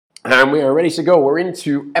And we are ready to go. We're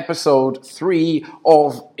into episode 3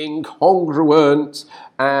 of Incongruent.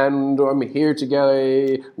 And I'm here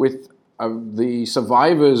together with the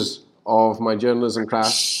survivors of my journalism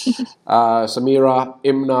class, Samira,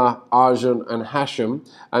 Imna, Arjun, and Hashim.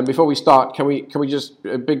 And before we start, can we just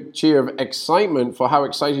a big cheer of excitement for how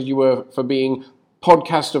excited you were for being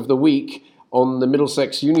Podcast of the Week on the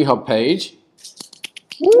Middlesex UniHub page?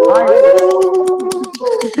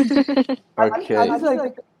 Okay. I just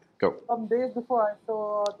like Go. some days before I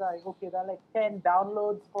saw like there are like 10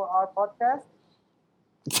 downloads for our podcast.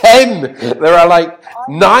 10. There are like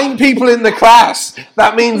 9 people in the class.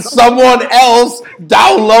 That means someone else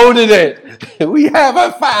downloaded it. We have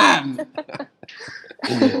a fan.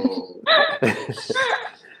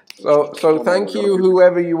 So thank you,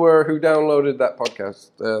 whoever you were who downloaded that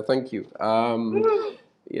podcast. Thank you.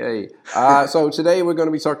 Yay. So today we're going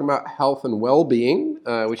to be talking about health and well-being,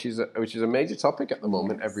 which is a major topic at the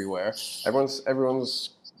moment everywhere.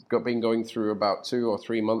 Everyone's been going through about 2 or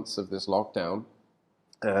 3 months of this lockdown.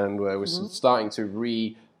 And we're starting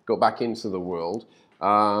to go back into the world.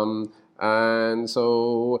 And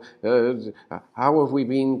so how have we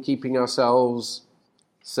been keeping ourselves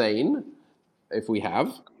sane, if we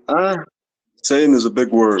have? Sane is a big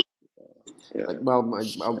word. Yeah. Well,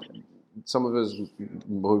 some of us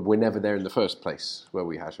were never there in the first place, were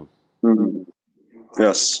we, Hashim? Mm-hmm.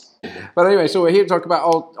 Yes. But anyway, so we're here to talk about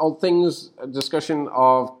all things, a discussion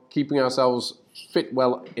of keeping ourselves fit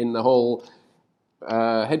well in the whole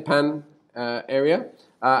headpan area.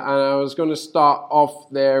 And I was going to start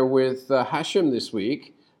off there with Hashim this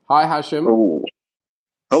week. Hi, Hashim. Oh.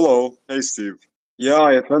 Hello. Hey, Steve. Yeah,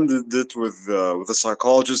 I attended it with a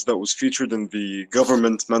psychologist that was featured in the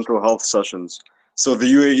government mental health sessions. So the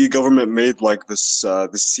UAE government made like this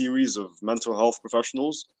series of mental health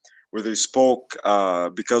professionals where they spoke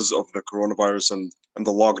because of the coronavirus and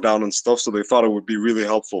the lockdown and stuff. So they thought it would be really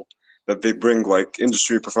helpful that they bring like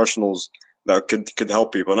industry professionals that could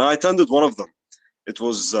help people. And I attended one of them. It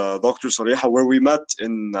was Dr. Sariha, where we met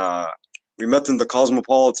in the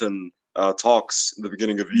Cosmopolitan talks in the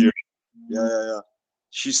beginning of the year. Yeah.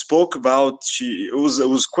 She spoke about it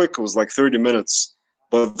was quick. It was like 30 minutes,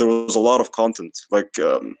 but there was a lot of content. Like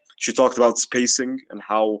she talked about spacing and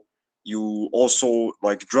how you also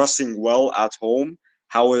like dressing well at home,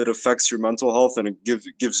 how it affects your mental health, and it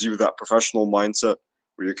gives you that professional mindset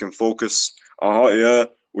where you can focus.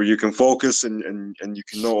 Where you can focus and you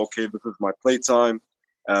can know, okay, this is my playtime,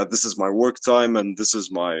 this is my work time, and this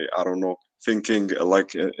is my, I don't know, thinking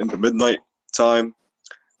like in the midnight time.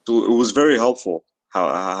 So it was very helpful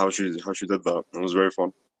how she did that. It was very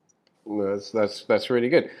fun. That's really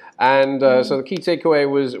good. And so the key takeaway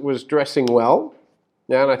was dressing well.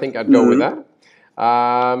 Yeah, and I think I'd go with that.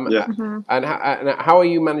 And how are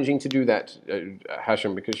you managing to do that,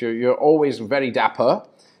 Hashim? Because you're always very dapper.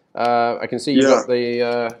 I can see you got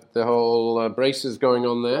the whole braces going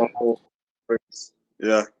on there.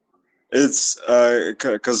 Yeah, it's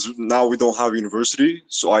because now we don't have university,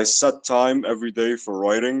 so I set time every day for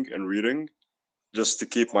writing and reading, just to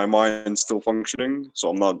keep my mind still functioning, so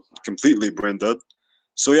I'm not completely brain dead.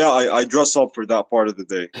 So yeah, I dress up for that part of the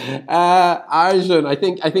day. Arjun, I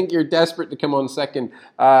think you're desperate to come on second,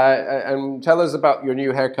 and tell us about your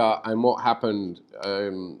new haircut and what happened.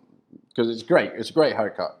 Because it's great. It's a great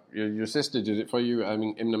haircut. Your sister did it for you. I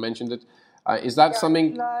mean, Imna mentioned it. Is that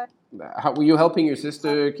something? Were you helping your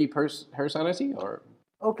sister keep her sanity, or?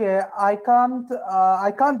 Okay, I can't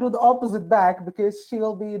do the opposite back because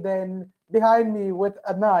she'll be then behind me with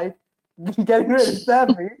a knife, getting ready to stab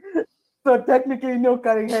me. So technically, no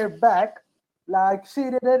cutting hair back. Like she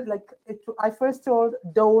did it. I first told,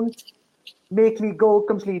 don't make me go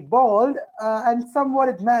complete bald, and somewhat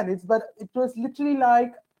it managed, but it was literally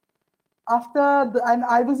like and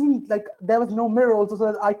I wasn't like, there was no mirror also,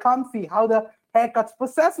 so I can't see how the haircut's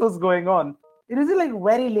process was going on. It was like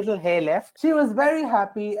very little hair left. She was very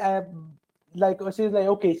happy. She was like,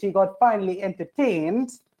 okay, she got finally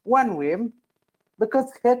entertained one way, because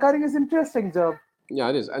haircutting is an interesting job. Yeah,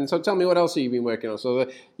 it is. And so tell me, what else have you been working on? So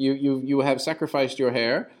you have sacrificed your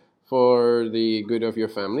hair for the good of your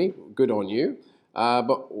family. Good on you.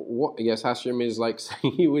 But yes, Hashim is like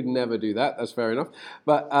saying he would never do that. That's fair enough.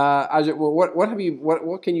 But Ajit,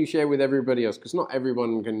 what can you share with everybody else? Because not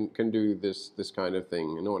everyone can do this kind of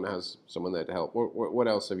thing, and no one has someone there to help. What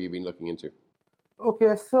else have you been looking into?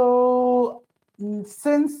 Okay, so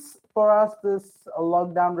since for us this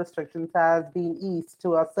lockdown restrictions has been eased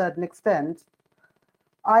to a certain extent,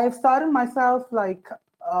 I have started myself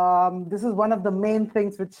this is one of the main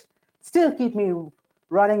things which still keep me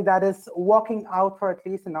running, that is walking out for at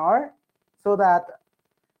least an hour, so that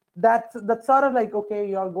that's sort of like, okay,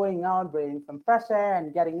 you're going out, breathing some fresh air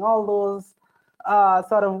and getting all those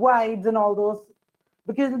sort of vibes and all those,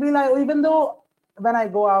 because it'll be like, even though when I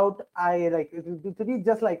go out, I like it'll be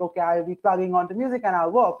just like, okay, I'll be plugging onto music and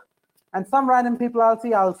I'll walk, and some random people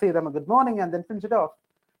I'll say them a good morning and then finish it off.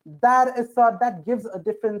 That gives a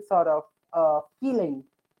different sort of feeling,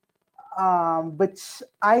 which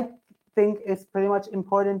I think is pretty much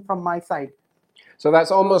important from my side. So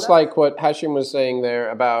that's almost like what Hashim was saying there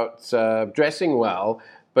about dressing well,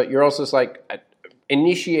 but you're also like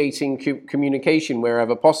initiating communication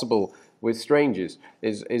wherever possible with strangers.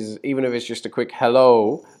 Is even if it's just a quick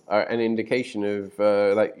hello, an indication of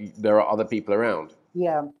like there are other people around.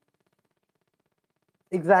 Yeah,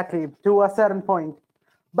 exactly, to a certain point.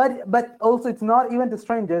 But also, it's not even to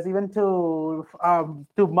strangers, even to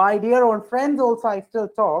my dear own friends. Also, I still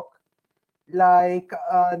talk. Like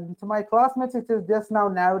to my classmates, it is just now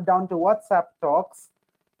narrowed down to WhatsApp talks.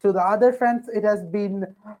 To the other friends, it has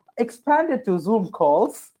been expanded to Zoom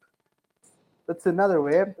calls. That's another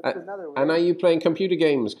way. And are you playing computer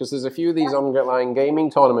games? Because there's a few of these online gaming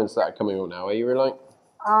tournaments that are coming up now. Are you really?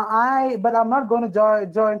 But I'm not going to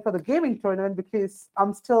join for the gaming tournament because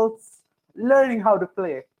I'm still learning how to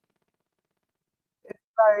play. It's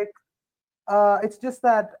like it's just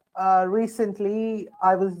that recently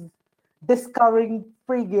I was discovering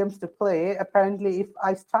free games to play. Apparently, if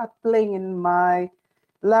I start playing in my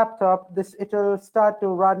laptop, it'll start to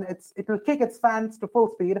run. It'll kick its fans to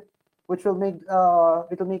full speed, which will make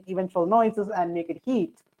eventual noises and make it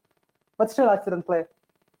heat. But still, I shouldn't play.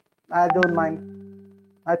 I don't mind.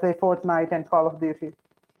 I play Fortnite and Call of Duty.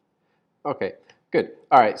 Okay, good.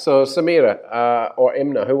 All right. So Samira or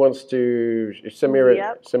Imna, who wants to? Samira.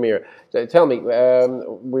 Yep. Samira, tell me.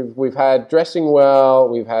 We've had dressing well.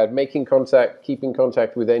 We've had making contact, keeping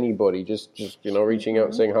contact with anybody. Just reaching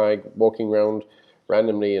out, saying hi, walking around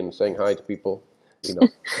randomly and saying hi to people.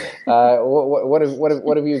 What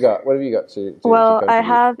have you got? What have you got to Well, I contribute?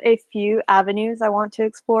 have a few avenues I want to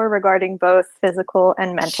explore regarding both physical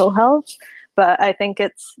and mental health, but I think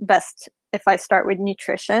it's best if I start with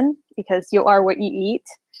nutrition because you are what you eat.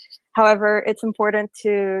 However, it's important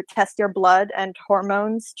to test your blood and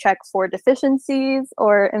hormones, check for deficiencies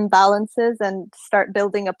or imbalances, and start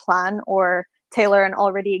building a plan or tailor an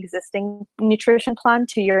already existing nutrition plan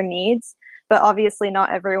to your needs. But obviously,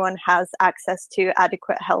 not everyone has access to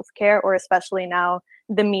adequate healthcare, or especially now,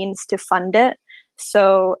 the means to fund it.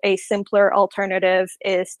 So a simpler alternative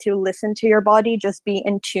is to listen to your body, just be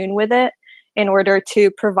in tune with it in order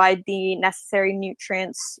to provide the necessary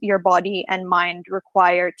nutrients your body and mind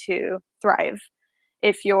require to thrive.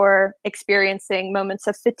 If you're experiencing moments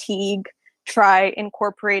of fatigue, try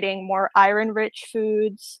incorporating more iron-rich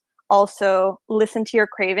foods. Also, listen to your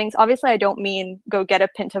cravings. Obviously, I don't mean go get a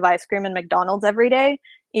pint of ice cream in McDonald's every day,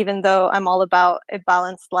 even though I'm all about a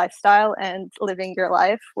balanced lifestyle and living your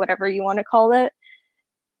life, whatever you want to call it.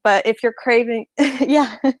 But if you're craving,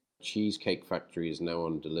 yeah. Cheesecake Factory is now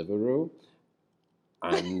on Deliveroo.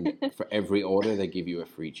 And for every order, they give you a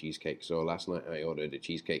free cheesecake. So last night I ordered a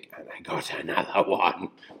cheesecake and I got another one.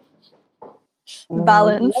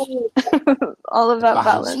 Balance. All about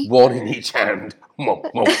balance. One in each hand.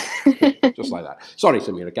 Just like that. Sorry,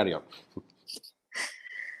 Samira, carry on.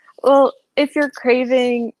 Well, if you're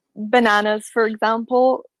craving bananas, for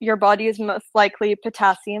example, your body is most likely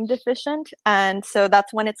potassium deficient. And so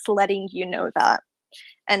that's when it's letting you know that.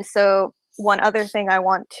 And so one other thing I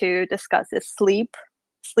want to discuss is sleep.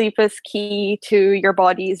 Sleep is key to your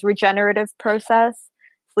body's regenerative process.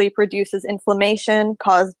 Sleep reduces inflammation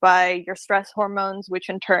caused by your stress hormones, which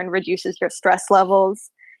in turn reduces your stress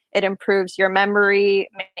levels. It improves your memory,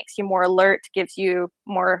 makes you more alert, gives you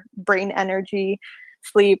more brain energy.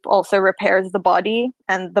 Sleep also repairs the body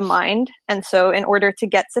and the mind. And so in order to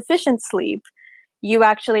get sufficient sleep, you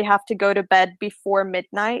actually have to go to bed before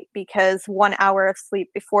midnight because 1 hour of sleep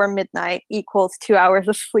before midnight equals 2 hours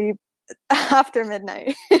of sleep after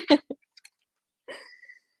midnight.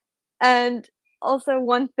 And also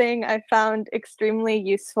one thing I found extremely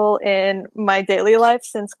useful in my daily life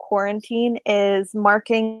since quarantine is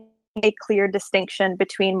marking a clear distinction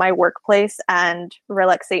between my workplace and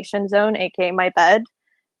relaxation zone, aka my bed.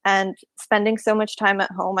 And spending so much time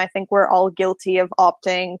at home, I think we're all guilty of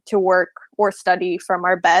opting to work or study from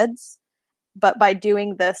our beds. But by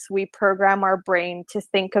doing this, we program our brain to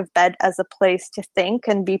think of bed as a place to think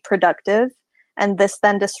and be productive. And this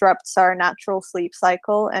then disrupts our natural sleep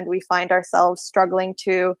cycle, and we find ourselves struggling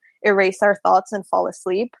to erase our thoughts and fall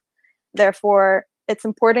asleep. Therefore, it's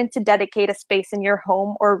important to dedicate a space in your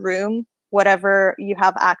home or room, whatever you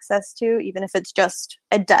have access to, even if it's just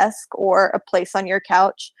a desk or a place on your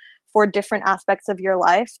couch, for different aspects of your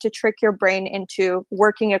life to trick your brain into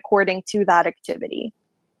working according to that activity.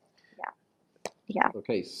 Yeah.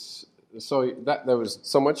 Okay, so that there was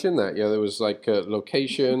so much in that. Yeah, there was like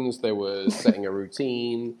locations, there was setting a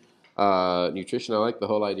routine, nutrition. I like the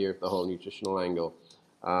whole idea of the whole nutritional angle.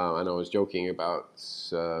 And I was joking about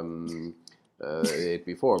it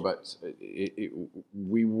before, but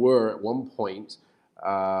we were at one point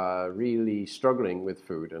really struggling with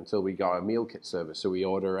food until we got a meal kit service. So we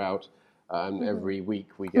order out, and every week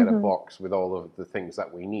we get a box with all of the things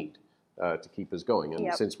that we need to keep us going.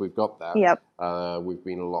 And since we've got that, we've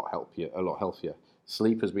been a lot healthier.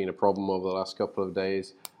 Sleep has been a problem over the last couple of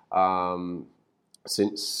days.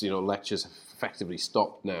 Since lectures have effectively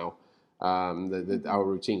stopped now, our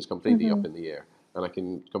routine's completely up in the air, and I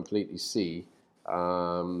can completely see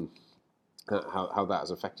how that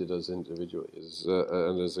has affected us individually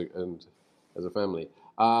and as a family.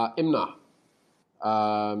 Imna,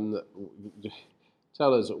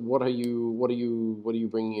 tell us, what are you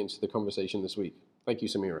bringing into the conversation this week? Thank you,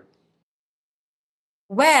 Samira.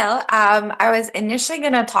 Well, I was initially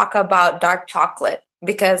going to talk about dark chocolate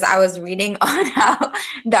because I was reading on how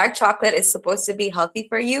dark chocolate is supposed to be healthy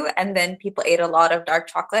for you, and then people ate a lot of dark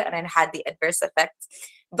chocolate and it had the adverse effects.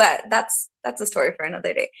 But that's a story for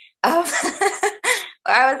another day. What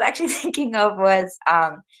I was actually thinking of was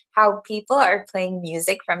how people are playing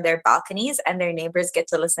music from their balconies and their neighbors get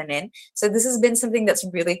to listen in. So this has been something that's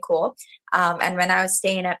really cool. And when I was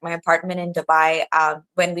staying at my apartment in Dubai,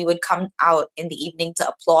 when we would come out in the evening to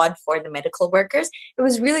applaud for the medical workers, it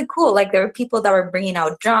was really cool. Like there were people that were bringing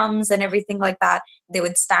out drums and everything like that. They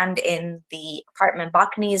would stand in the apartment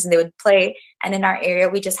balconies and they would play. And in our area,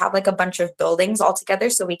 we just have like a bunch of buildings all together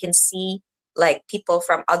so we can see like people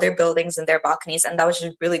from other buildings in their balconies. And that was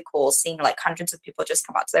just really cool seeing like hundreds of people just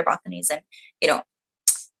come out to their balconies. And,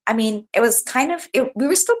 I mean, it was we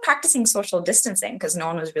were still practicing social distancing because no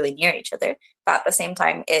one was really near each other. But at the same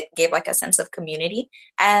time, it gave like a sense of community.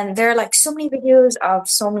 And there are like so many videos of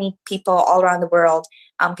so many people all around the world.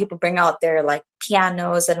 People bring out their like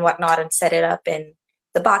pianos and whatnot and set it up in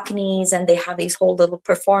the balconies, and they have these whole little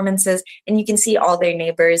performances, and you can see all their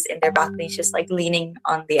neighbors in their balconies just like leaning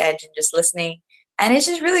on the edge and just listening. And it's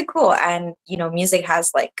just really cool. And, music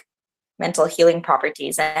has like mental healing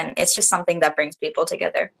properties, and it's just something that brings people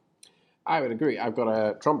together. I would agree. I've got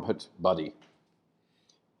a trumpet buddy.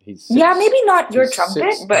 Maybe not your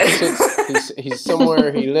trumpet, but he's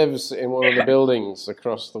somewhere. He lives in one of the buildings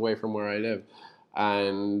across the way from where I live.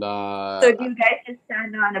 And so do you guys just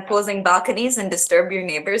stand on opposing balconies and disturb your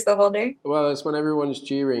neighbors the whole day? Well, it's when everyone's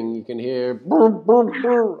cheering, you can hear boom, boom,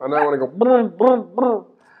 boom, and I want to go boom, boom,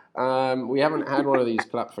 boom. We haven't had one of these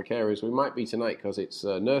clap for carers. We might be tonight because it's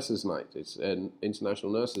Nurses' Night. It's an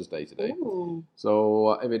International Nurses' Day today. Ooh.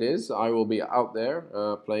 So if it is, I will be out there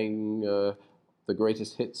playing the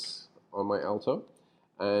greatest hits on my alto,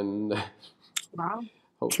 and wow.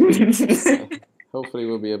 Hopefully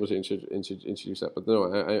we'll be able to introduce that. But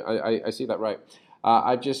no, I see that right.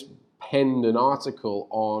 I've just penned an article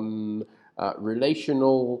on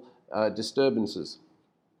relational disturbances,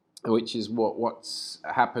 which is what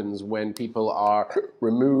happens when people are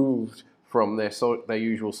removed from their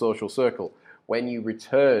usual social circle. When you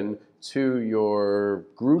return to your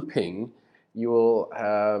grouping, you will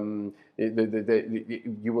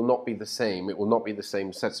you will not be the same. It will not be the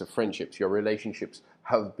same sets of friendships. Your relationships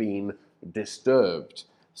have been disturbed.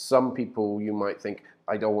 Some people you might think,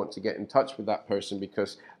 I don't want to get in touch with that person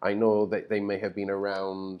because I know that they may have been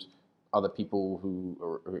around other people who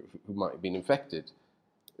might have been infected.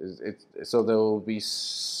 So there will be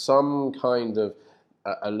some kind of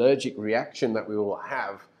allergic reaction that we will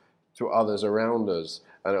have to others around us,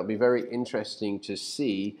 and it'll be very interesting to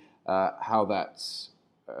see how that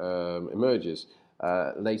emerges.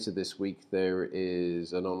 Later this week, there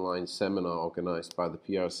is an online seminar organized by the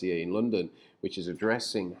PRCA in London, which is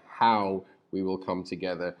addressing how we will come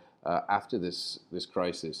together after this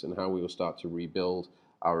crisis and how we will start to rebuild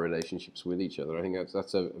our relationships with each other. I think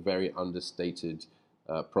that's a very understated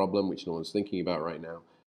problem, which no one's thinking about right now.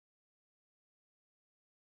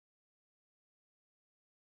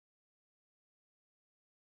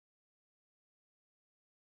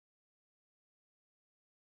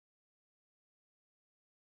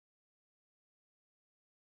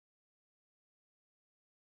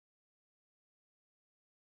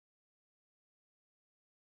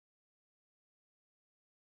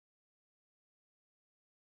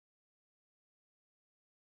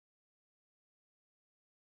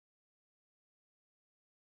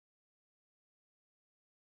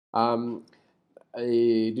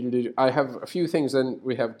 I have a few things then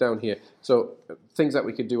we have down here. So things that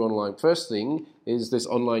we could do online. First thing is this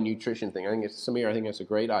online nutrition thing. I think Samir, I think that's a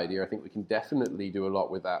great idea. I think we can definitely do a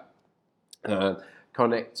lot with that.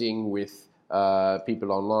 Connecting with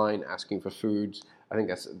people online, asking for foods. I think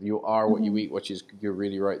that's you are what you eat, which is you're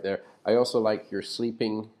really right there. I also like your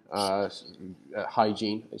sleeping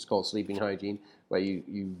hygiene. It's called sleeping hygiene, where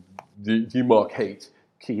you demarcate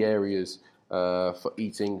key areas for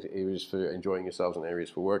eating, areas for enjoying yourselves, and areas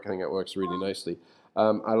for work. I think that works really nicely.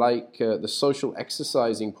 I like the social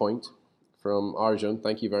exercising point from Arjun.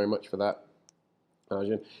 Thank you very much for that,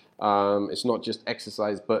 Arjun. It's not just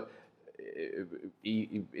exercise, but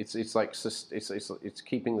it's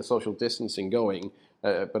keeping the social distancing going,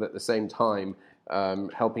 but at the same time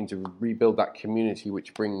helping to rebuild that community,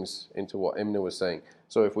 which brings into what Imna was saying.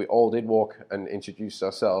 So if we all did walk and introduce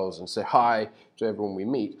ourselves and say hi to everyone we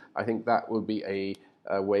meet, I think that would be a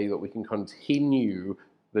way that we can continue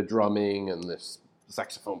the drumming and this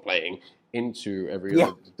saxophone playing into every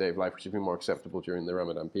other day of life, which has been more acceptable during the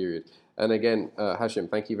Ramadan period. And again, Hashim,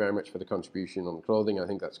 thank you very much for the contribution on clothing. I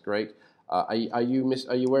think that's great. Are you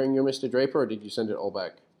wearing your Mr. Draper, or did you send it all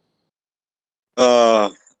back?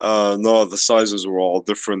 No, the sizes were all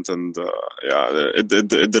different, and it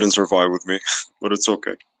didn't survive with me, but it's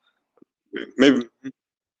okay. Maybe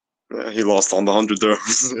he lost on the 100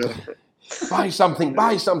 dirhams. Buy something.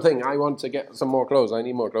 I want to get some more clothes. I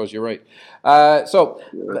need more clothes. You're right. So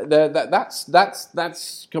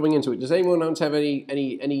that's coming into it. Does anyone else have any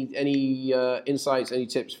insights, any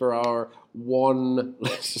tips for our one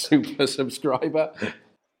super subscriber?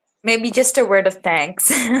 Maybe just a word of thanks.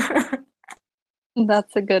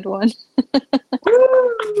 That's a good one.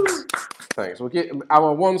 Thanks. We'll give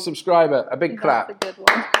our one subscriber a big clap. That's a good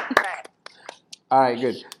one. All right,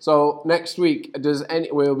 good. So next week,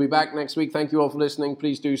 we'll be back next week. Thank you all for listening.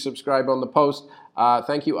 Please do subscribe on the post.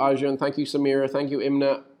 Thank you, Arjun. Thank you, Samira. Thank you,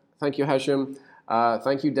 Imna. Thank you, Hashim.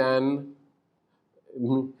 Thank you, Dan.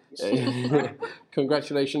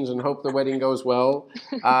 Congratulations, and hope the wedding goes well.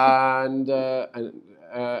 And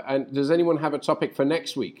does anyone have a topic for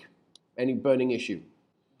next week? Any burning issue?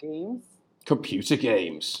 Games? Computer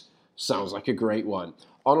games. Sounds like a great one.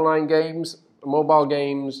 Online games, mobile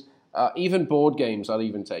games, even board games I'll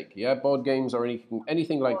even take. Yeah, board games or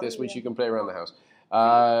anything like this which you can play around the house.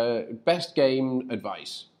 Best game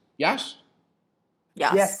advice. Yes?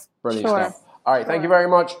 Yes. Brilliant Sure. stuff. All right, thank you very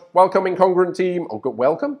much. Welcome, Incongruent team. Oh,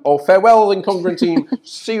 welcome? Or farewell, Incongruent team.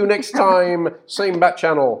 See you next time. Same bat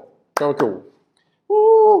channel. Go cool.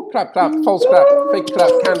 Woo! Clap, clap, false clap, fake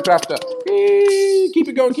clap, can clapter. Keep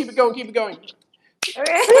it going, keep it going, keep it going.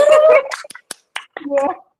 Yeah.